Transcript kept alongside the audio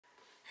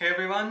Hey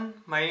everyone,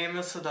 my name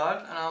is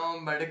Siddharth and I'm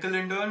a medical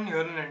intern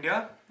here in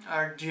India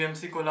at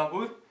GMC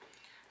Kolhapur.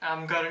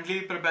 I'm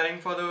currently preparing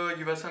for the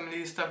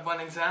USMLE Step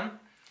 1 exam,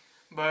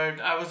 but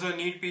I was a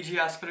NEET PG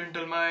aspirant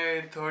till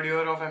my third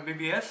year of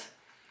Mbbs,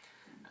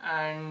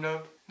 and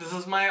this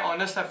is my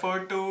honest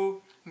effort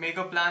to make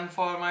a plan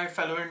for my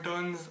fellow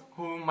interns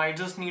who might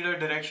just need a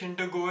direction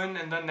to go in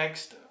the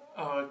next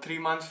 3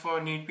 months for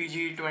NEET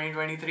PG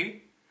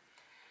 2023.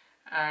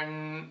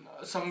 And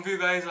some of you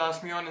guys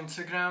asked me on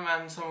Instagram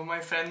and some of my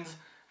friends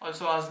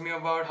also asked me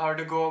about how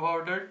to go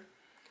about it.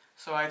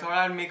 So I thought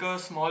I'd make a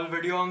small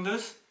video on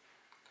this.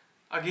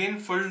 Again,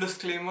 full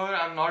disclaimer,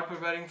 I'm not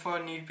preparing for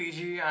NEET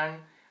PG and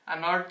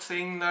I'm not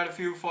saying that if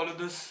you follow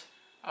this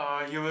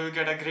you will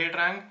get a great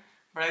rank,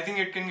 but I think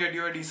it can get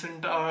you a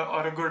decent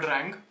or a good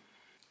rank.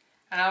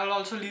 And I will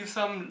also leave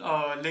some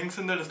links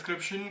in the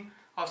description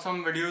of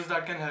some videos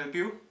that can help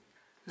you.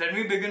 Let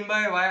me begin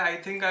by why I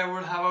think I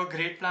would have a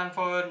great plan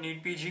for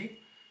NEET PG,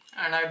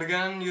 and I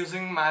began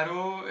using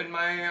Marrow in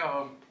my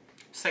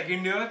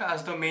second year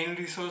as the main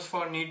resource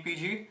for NEET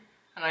PG,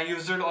 and I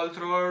used it all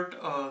throughout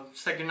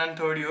second and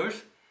third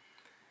years,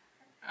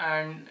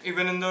 and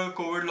even in the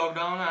COVID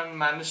lockdown, and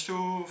managed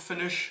to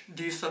finish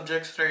these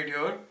subjects right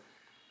here.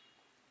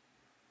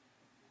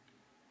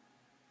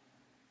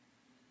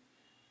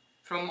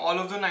 From all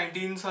of the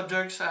 19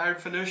 subjects, I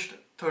had finished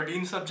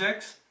 13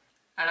 subjects.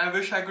 And I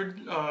wish I could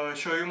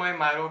show you my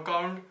Marrow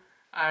account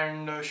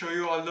and show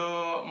you all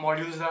the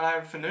modules that I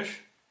had finished.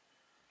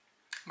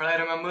 But I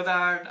remember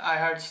that I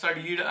had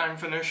studied and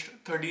finished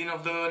 13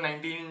 of the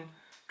 19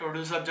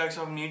 total subjects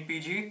of NEET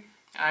PG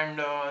and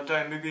the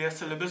Mbbs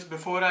syllabus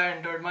before I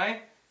entered my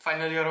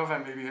final year of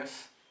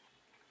Mbbs.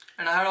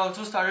 And I had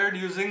also started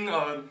using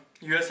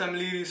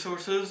USMLE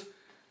resources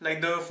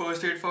like the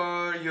first aid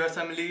for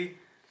USMLE,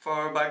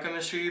 for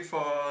biochemistry,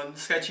 for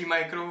sketchy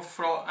micro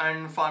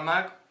and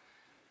pharmac,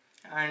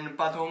 and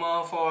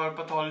pathoma for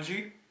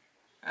pathology.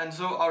 And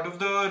so out of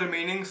the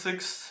remaining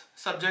 6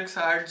 subjects,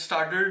 I had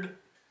started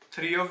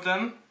 3 of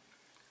them,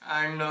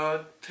 and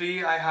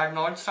 3 I had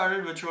not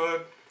started, which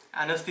were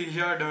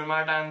anesthesia,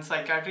 dermat and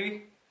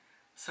psychiatry.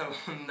 So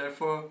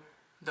therefore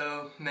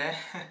the meh.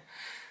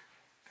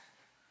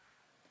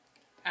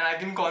 And I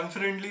can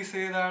confidently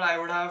say that I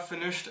would have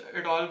finished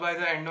it all by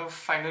the end of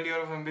final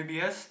year of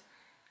Mbbs,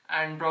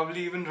 and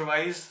probably even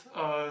revise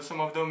some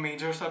of the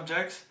major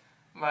subjects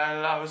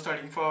while I was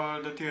studying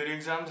for the theory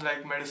exams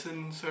like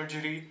medicine,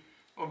 surgery,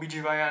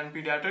 OBGYN and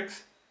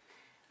pediatrics.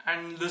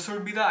 And this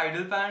would be the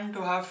ideal plan,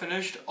 to have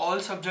finished all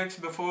subjects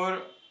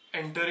before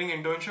entering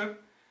internship,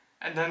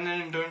 and then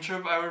in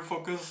internship I would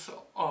focus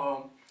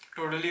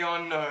totally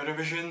on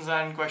revisions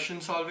and question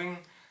solving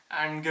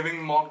and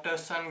giving mock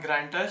tests and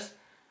grand tests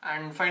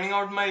and finding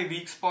out my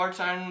weak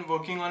spots and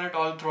working on it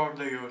all throughout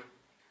the year.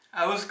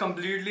 I was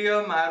completely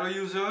a Marrow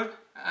user,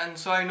 and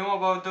so I know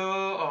about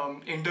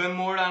the intern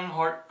mode and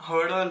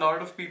heard a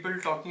lot of people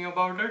talking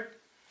about it,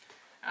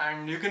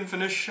 and you can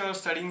finish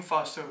studying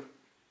faster.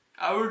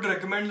 I would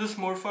recommend this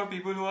mode for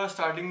people who are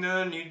starting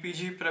their NEET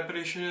PG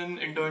preparation in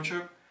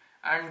internship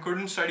and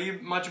couldn't study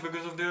much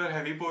because of their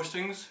heavy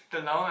postings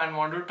till now and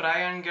want to try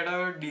and get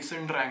a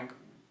decent rank.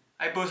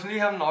 I personally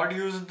have not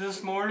used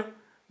this mode,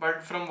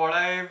 but from what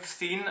I've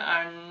seen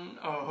and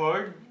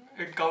heard,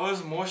 it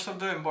covers most of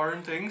the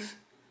important things.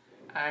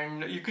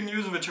 And you can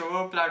use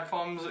whichever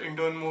platform's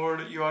intern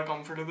mode you are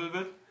comfortable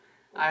with.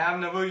 I have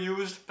never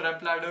used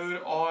Prep Ladder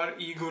or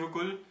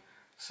eGurukul,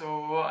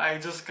 so I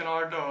just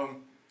cannot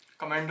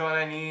comment on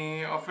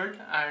any of it,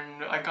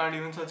 and I can't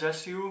even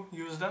suggest you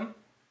use them.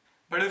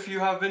 But if you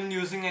have been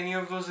using any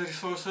of those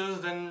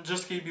resources, then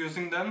just keep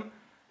using them.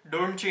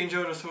 Don't change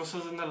your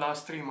resources in the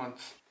last 3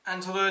 months.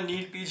 And so the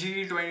NEET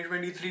PG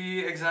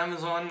 2023 exam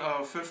is on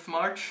 5th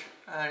March,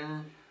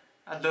 and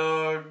at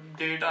the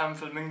date I'm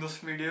filming this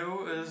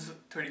video is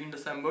 13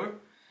 December,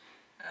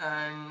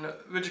 and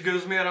which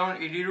gives me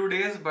around 82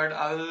 days, but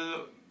I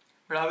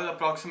will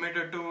approximate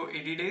it to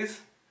 80 days.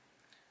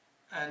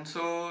 And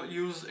so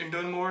use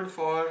intern mode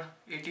for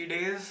 80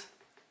 days.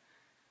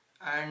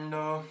 And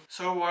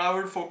so what I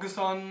would focus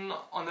on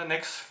the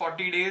next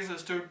 40 days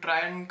is to try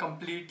and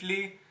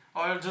completely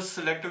or just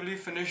selectively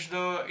finish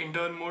the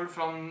intern mode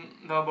from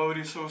the above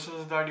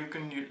resources that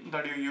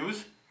you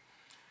use.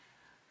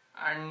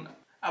 And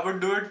I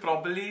would do it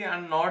properly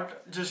and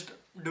not just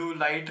do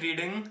light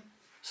reading,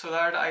 so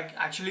that I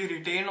actually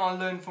retain all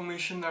the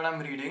information that I'm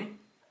reading.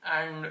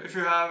 And if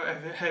you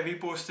have heavy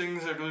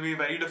postings, it will be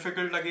very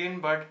difficult again,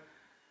 but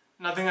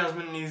nothing has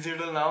been easy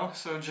till now,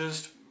 so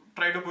just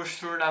try to push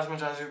through it as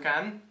much as you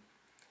can.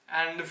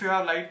 And if you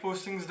have light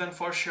postings, then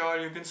for sure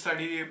you can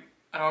study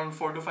around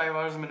 4 to 5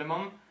 hours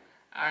minimum,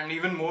 and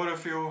even more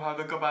if you have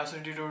the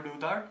capacity to do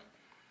that.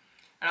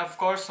 And of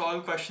course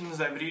solve questions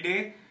every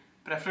day,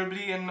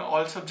 preferably in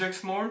all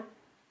subjects mode,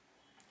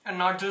 and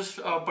not just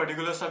a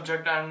particular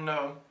subject and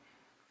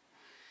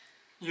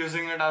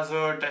using it as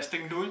a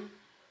testing tool.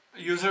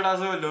 Use it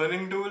as a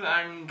learning tool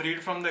and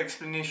read from the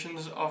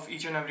explanations of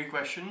each and every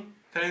question.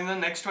 Then in the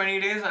next 20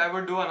 days I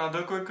would do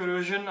another quick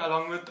revision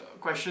along with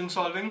question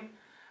solving,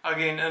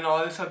 again in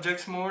all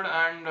subjects mode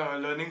and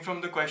learning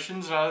from the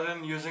questions rather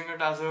than using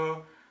it as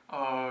a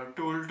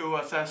tool to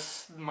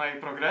assess my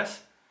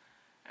progress.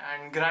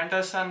 And grand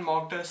tests and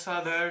mock tests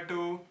are there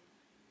to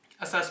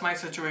assess my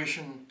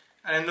situation.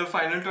 And in the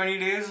final 20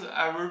 days,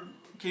 I would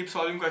keep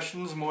solving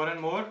questions more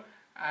and more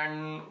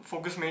and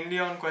focus mainly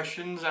on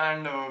questions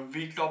and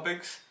weak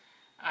topics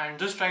and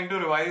just trying to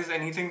revise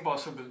anything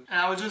possible. And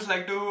I would just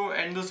like to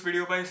end this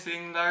video by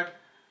saying that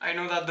I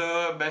know that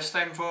the best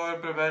time for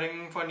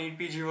preparing for NEET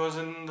PG was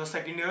in the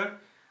second year,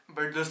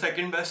 but the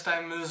second best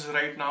time is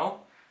right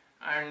now.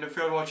 And if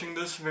you're watching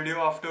this video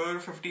after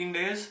 15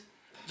 days,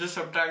 just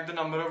subtract the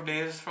number of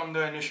days from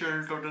the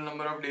initial total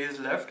number of days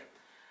left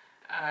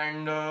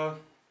and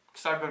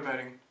start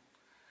preparing.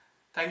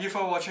 Thank you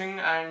for watching,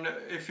 and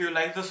if you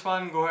like this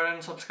one, go ahead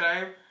and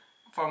subscribe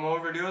for more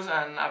videos,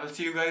 and I will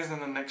see you guys in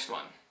the next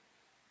one.